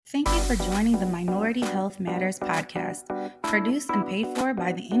Thank you for joining the Minority Health Matters podcast, produced and paid for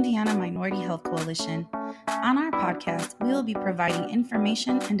by the Indiana Minority Health Coalition. On our podcast, we will be providing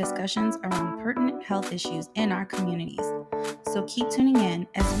information and discussions around pertinent health issues in our communities. So keep tuning in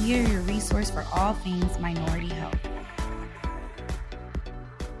as we are your resource for all things minority health.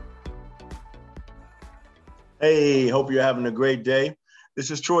 Hey, hope you're having a great day. This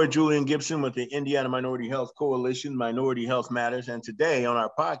is Troy Julian Gibson with the Indiana Minority Health Coalition, Minority Health Matters. And today on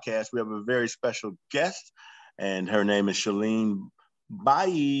our podcast, we have a very special guest, and her name is Shalene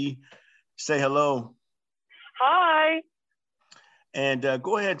Bayi. Say hello. Hi. And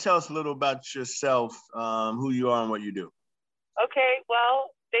go ahead and tell us a little about yourself, who you are and what you do. Okay,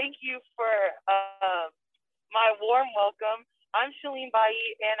 well, thank you for my warm welcome. I'm Shalene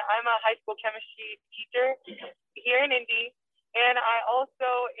Bayi, and I'm a high school chemistry teacher here in Indy. And I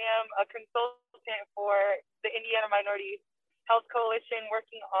also am a consultant for the Indiana Minority Health Coalition,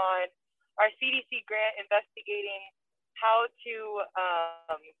 working on our CDC grant investigating how to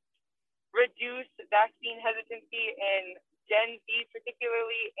reduce vaccine hesitancy in Gen Z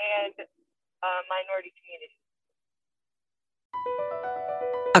particularly and minority communities.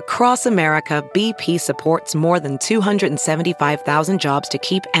 Across America, BP supports more than 275,000 jobs to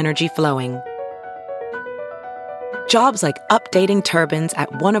keep energy flowing. Jobs like updating turbines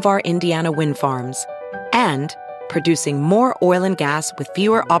at one of our Indiana wind farms and producing more oil and gas with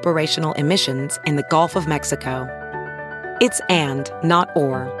fewer operational emissions in the Gulf of Mexico. It's and, not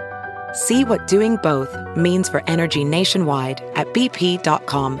or. See what doing both means for energy nationwide at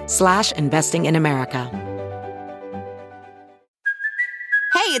bp.com/investing in America.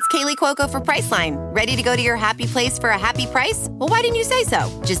 Hey, it's Kaylee Cuoco for Priceline. Ready to go to your happy place for a happy price? Well, why didn't you say so?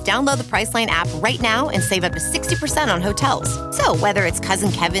 Just download the Priceline app right now and save up to 60% on hotels. So whether it's Cousin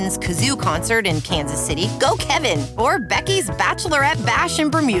Kevin's Kazoo Concert in Kansas City, go Kevin, or Becky's Bachelorette Bash in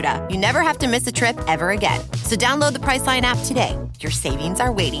Bermuda, you never have to miss a trip ever again. So download the Priceline app today. Your savings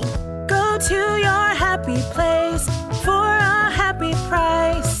are waiting. Go to your happy place for a happy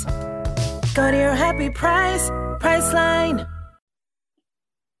price. Go to your happy price, Priceline.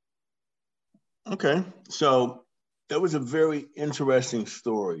 Okay, so that was a very interesting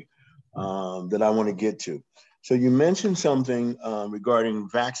story that I want to get to. So you mentioned something regarding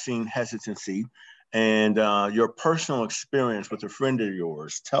vaccine hesitancy and your personal experience with a friend of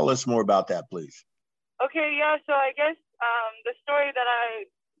yours. Tell us more about that, please. Okay, yeah, so I guess the story that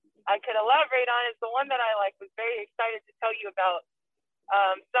I could elaborate on is the one that I was very excited to tell you about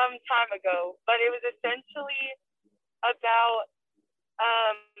some time ago, but it was essentially about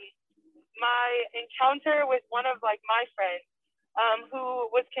my encounter with one of my friends who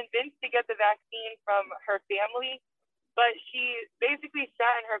was convinced to get the vaccine from her family, but she basically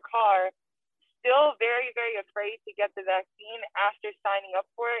sat in her car still very, very afraid to get the vaccine after signing up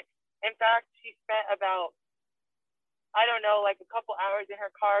for it. In fact, she spent about, a couple hours in her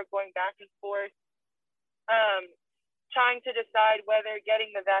car going back and forth, trying to decide whether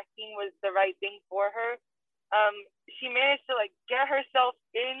getting the vaccine was the right thing for her. She managed to get herself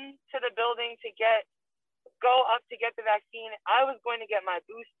into the building to go up to get the vaccine. I was going to get my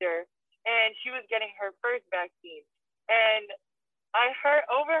booster, and she was getting her first vaccine. And I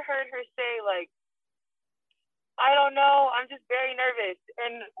overheard her say I don't know, I'm just very nervous.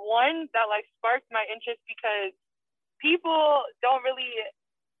 And one that sparked my interest because people aren't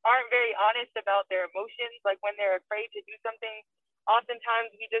very honest about their emotions. When they're afraid to do something,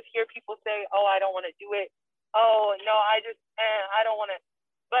 oftentimes we just hear people say, "Oh, I don't want to do it. Oh, no, I don't want to."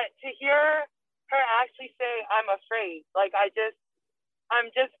 But to hear her actually say, "I'm afraid," I'm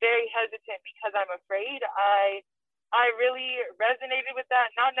just very hesitant because I'm afraid. I really resonated with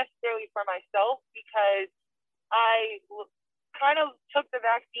that, not necessarily for myself, because I kind of took the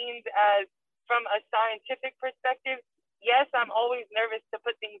vaccines as from a scientific perspective. Yes, I'm always nervous to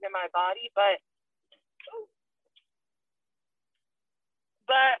put things in my body, but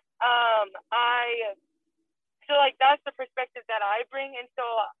that's the perspective that I bring. And so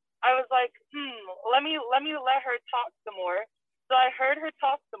I was like, let me let her talk some more. So I heard her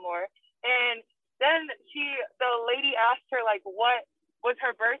talk some more, and then the lady asked her what was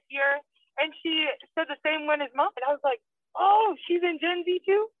her birth year, and she said the same one as mine. I was like, oh, she's in Gen Z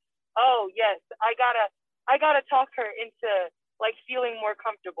too? Oh yes, I gotta talk her into feeling more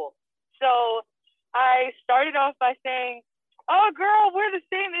comfortable. So I started off by saying, "Oh girl, we're the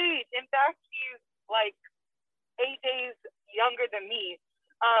same age. In fact, she's 8 days younger than me.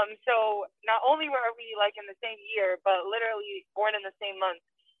 So not only were we in the same year, but literally born in the same month.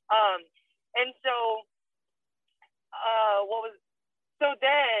 And so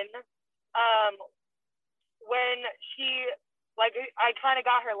then when she like I kind of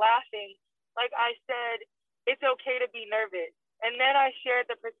got her laughing. Like I said, it's okay to be nervous. And then I shared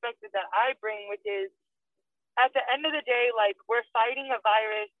the perspective that I bring, which is at the end of the day, like we're fighting a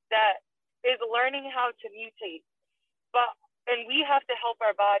virus that is learning how to mutate. And we have to help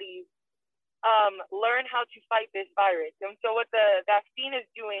our bodies learn how to fight this virus. And so what the vaccine is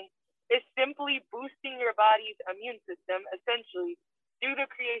doing is simply boosting your body's immune system, essentially, through the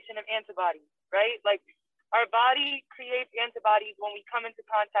creation of antibodies, right? Like our body creates antibodies when we come into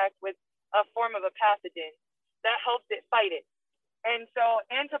contact with a form of a pathogen that helps it fight it. And so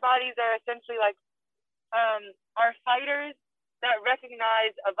antibodies are essentially like our fighters that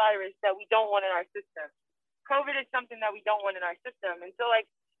recognize a virus that we don't want in our system. COVID is something that we don't want in our system. And so like,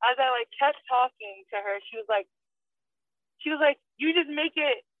 as I like kept talking to her, she was like, you just make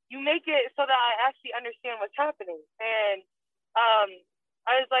it so that I actually understand what's happening. And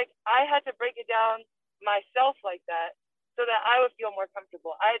I was like, I had to break it down myself like that so that I would feel more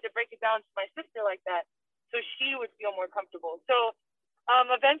comfortable. I had to break it down to my sister like that so she would feel more comfortable. So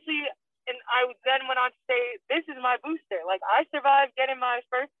eventually, and I then went on to say, this is my booster. Like I survived getting my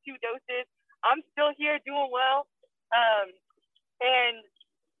first 2 doses. I'm still here doing well. And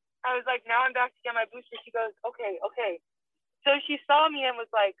I was like, now I'm back to get my booster. She goes, okay. So she saw me and was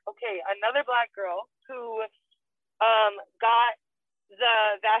like, okay, another Black girl who got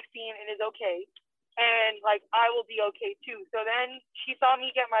the vaccine and is okay. And like, I will be okay too. So then she saw me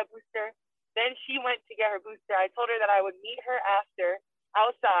get my booster. Then she went to get her booster. I told her that I would meet her after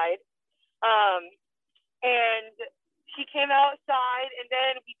outside. And she came outside and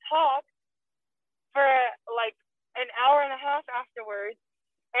then we talked for like an hour and a half afterwards.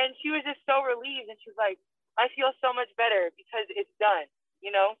 And she was just so relieved. And she was like, I feel so much better because it's done,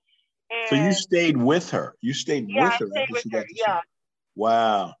 you know? And so you stayed with her. You stayed with her. I stayed with her. Yeah.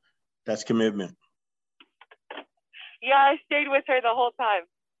 Wow. That's commitment. Yeah, I stayed with her the whole time.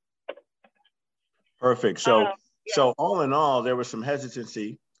 Perfect. So all in all, there was some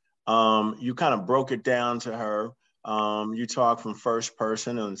hesitancy. You kind of broke it down to her. You talked from first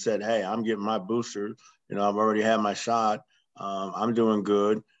person and said, hey, I'm getting my booster. You know, I've already had my shot. I'm doing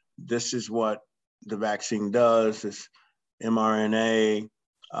good. This is what the vaccine does. This mRNA,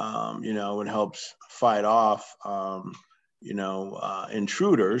 it helps fight off,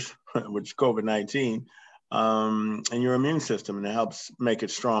 intruders, which is COVID-19, and your immune system, and it helps make it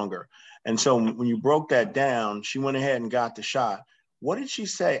stronger. And so when you broke that down, she went ahead and got the shot. What did she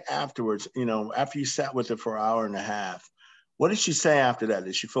say afterwards? You know, after you sat with her for an hour and a half, what did she say after that?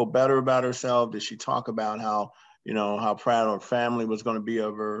 Did she feel better about herself? Did she talk about how proud her family was going to be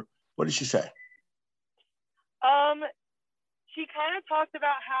of her? What did she say? She kind of talked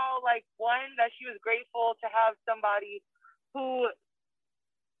about how, like, one, that she was grateful to have somebody who,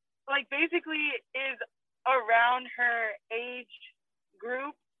 like, basically is around her age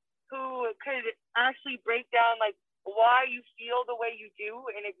group who could actually break down, like, why you feel the way you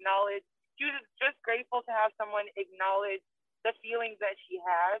do and acknowledge. She was just grateful to have someone acknowledge the feelings that she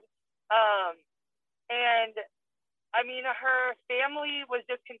had. And I mean, her family was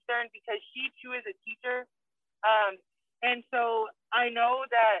just concerned because she too is a teacher. And so I know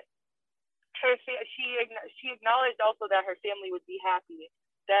that she acknowledged also that her family would be happy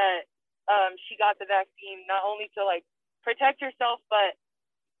that she got the vaccine, not only to like protect herself, but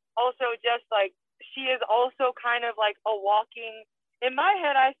also just like she is also kind of like a walking, in my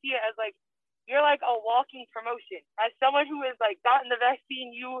head, I see it as like, you're like a walking promotion. As someone who has like gotten the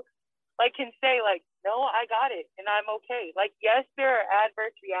vaccine, you like can say like, no, I got it and I'm okay. Like, yes, there are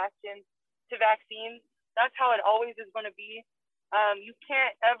adverse reactions to vaccines. That's how it always is going to be. You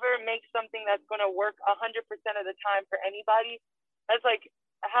can't ever make something that's going to work 100% of the time for anybody. That's like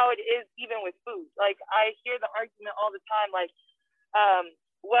how it is even with food. Like I hear the argument all the time, like,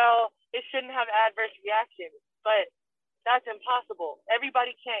 well, it shouldn't have adverse reactions, but that's impossible.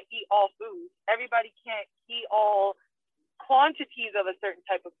 Everybody can't eat all food. Everybody can't eat all quantities of a certain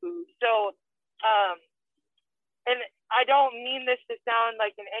type of food. So, and I don't mean this to sound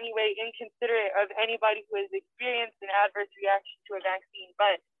like in any way inconsiderate of anybody who has experienced an adverse reaction to a vaccine,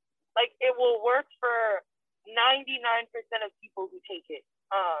 but like it will work for 99% of people who take it.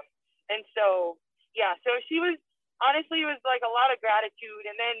 And so, yeah, so she was, honestly, it was like a lot of gratitude.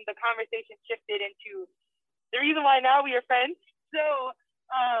 And then the conversation shifted into the reason why now we are friends. So,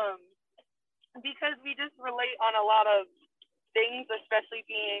 because we just relate on a lot of things, especially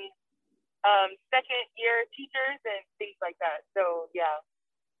being second year teachers and things like that. So, yeah.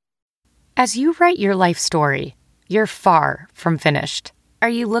 As you write your life story, you're far from finished. Are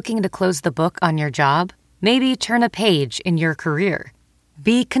you looking to close the book on your job? Maybe turn a page in your career?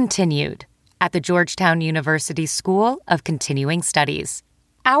 Be continued at the Georgetown University School of Continuing Studies.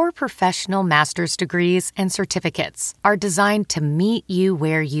 Our professional master's degrees and certificates are designed to meet you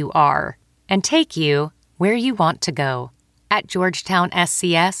where you are and take you where you want to go. At Georgetown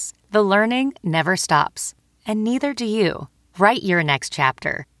SCS, the learning never stops, and neither do you. Write your next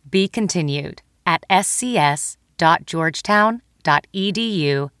chapter. Be continued at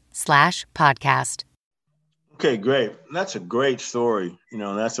scs.georgetown.edu/podcast. Okay, great. That's a great story.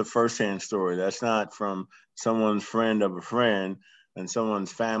 That's a firsthand story. That's not from someone's friend of a friend and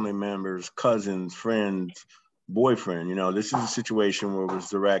someone's family member's cousin's friend's boyfriend. This is a situation where it was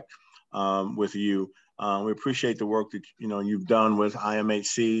direct with you. We appreciate the work that you've done with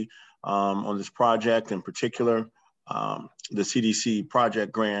IMHC on this project in particular. The CDC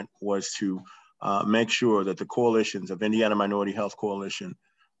project grant was to make sure that the coalitions of Indiana Minority Health Coalition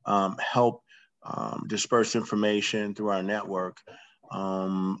help disperse information through our network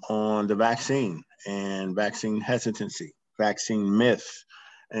on the vaccine and vaccine hesitancy, vaccine myths,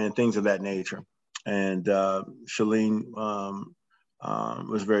 and things of that nature. And Shalene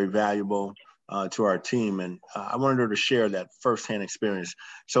was very valuable to our team, and I wanted her to share that firsthand experience.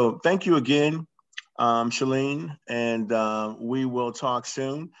 So thank you again, Shalene, and we will talk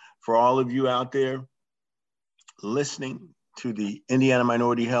soon. For all of you out there listening to the Indiana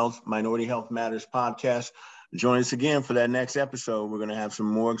Minority Health Matters podcast, join us again for that next episode. We're going to have some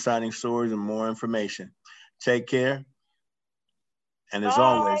more exciting stories and more information. Take care. And as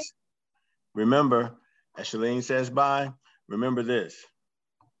always, remember, as Shalene says bye, remember this: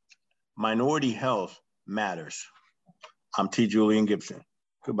 minority health matters. I'm T. Julian Gibson.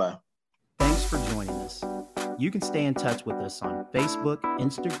 Goodbye. Thanks for joining us. You can stay in touch with us on Facebook,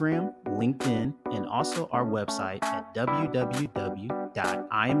 Instagram, LinkedIn, and also our website at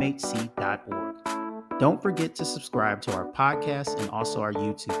www.imhc.org. Don't forget to subscribe to our podcast and also our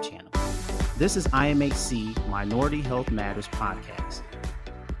YouTube channel. This is IMHC Minority Health Matters Podcast.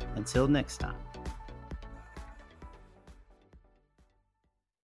 Until next time.